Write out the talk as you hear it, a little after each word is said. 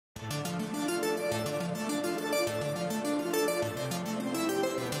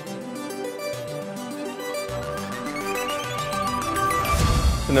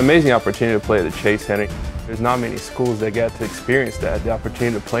an amazing opportunity to play at the Chase Center. There's not many schools that get to experience that, the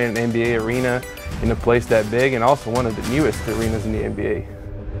opportunity to play in an NBA arena in a place that big, and also one of the newest arenas in the NBA.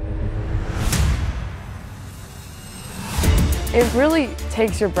 It really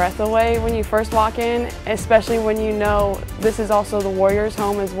takes your breath away when you first walk in, especially when you know this is also the Warriors'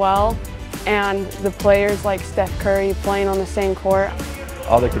 home as well, and the players like Steph Curry playing on the same court.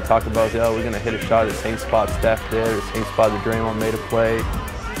 All they could talk about is, oh, we're going to hit a shot at the same spot Steph did, the same spot that Draymond made a play.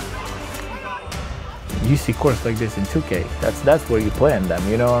 You see courts like this in 2K. That's where you play in them,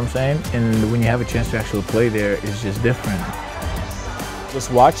 you know what I'm saying? And when you have a chance to actually play there, it's just different.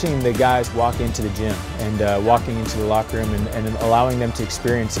 Just watching the guys walk into the gym and walking into the locker room and allowing them to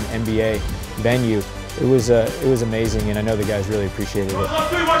experience an NBA venue, it was amazing, and I know the guys really appreciated it.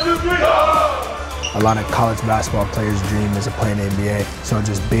 A lot of college basketball players' dream is to play in the NBA. So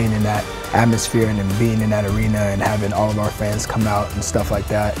just being in that atmosphere and then being in that arena and having all of our fans come out and stuff like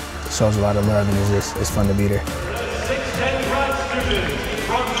that shows a lot of love, and it's fun to be there.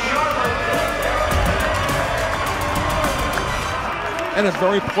 And a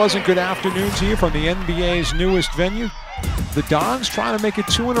very pleasant good afternoon to you from the NBA's newest venue. The Dons trying to make it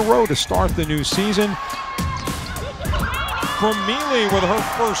 2 in a row to start the new season. Vermeely with her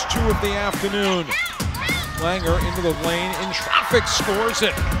first 2 of the afternoon. Langer into the lane, in traffic, scores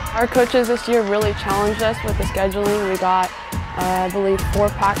it. Our coaches this year really challenged us with the scheduling. We got, I believe, 4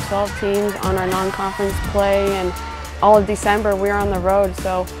 Pac-12 teams on our non-conference play, and all of December we were on the road.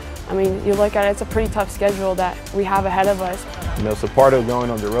 So, I mean, you look at it, it's a pretty tough schedule that we have ahead of us. You know, so part of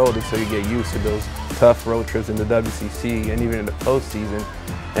going on the road is so you get used to those tough road trips in the WCC and even in the postseason.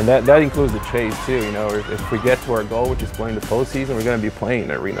 And that includes the Chase too, you know. If we get to our goal, which is playing the postseason, we're going to be playing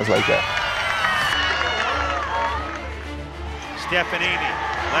in arenas like that. Stefanini,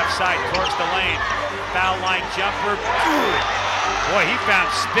 left side towards the lane. Foul line jumper, good. Boy, he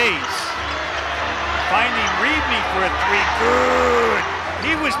found space. Finding Reedney for a 3, good.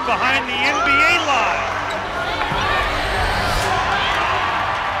 He was behind the NBA line.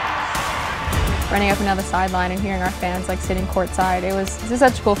 Running up another sideline and hearing our fans like sitting courtside, it's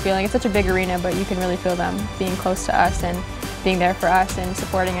such a cool feeling. It's such a big arena, but you can really feel them being close to us and being there for us and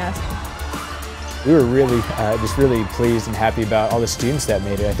supporting us. We were really, just really pleased and happy about all the students that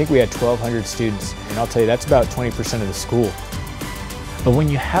made it. I think we had 1,200 students, and I'll tell you, that's about 20% of the school. But when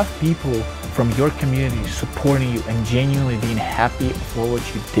you have people from your community supporting you and genuinely being happy for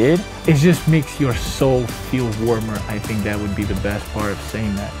what you did, it just makes your soul feel warmer. I think that would be the best part of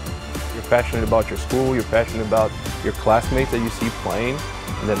saying that. You're passionate about your school, you're passionate about your classmates that you see playing,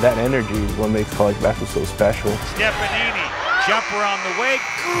 and that energy is what makes college basketball so special. Stefanini, jumper on the way,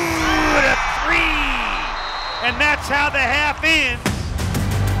 good, a 3! And that's how the half ends.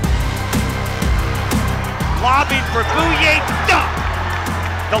 Lobbing for Bouye, dunk!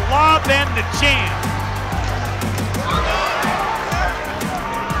 The lob and the jam.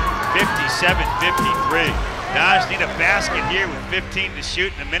 57-53. Dons need a basket here with 15 to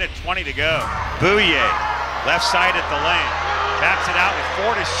shoot and 1:20 to go. Bouye, left side at the lane. Backs it out with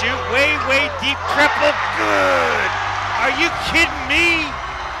 4 to shoot. Way deep triple. Good. Are you kidding me?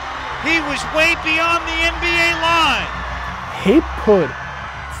 He was way beyond the NBA line. He put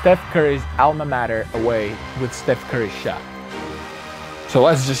Steph Curry's alma mater away with Steph Curry's shot. So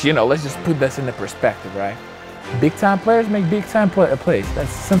let's just put this into perspective, right? Big time players make big time plays. That's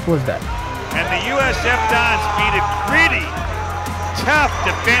simple as that. And the USF Dons beat a gritty, tough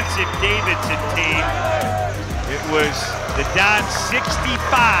defensive Davidson team. It was the Dons 65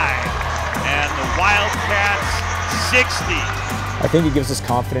 and the Wildcats 60. I think it gives us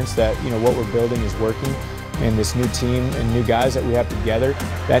confidence that what we're building is working, and this new team and new guys that we have together,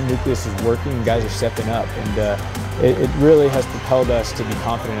 that nucleus is working, and guys are stepping up, and it really has propelled us to be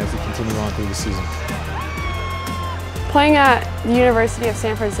confident as we continue on through the season. Playing at the University of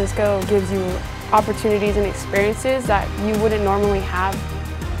San Francisco gives you opportunities and experiences that you wouldn't normally have.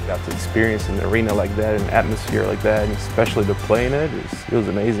 Got to experience an arena like that, an atmosphere like that, and especially to play in it, it was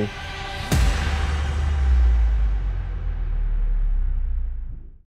amazing.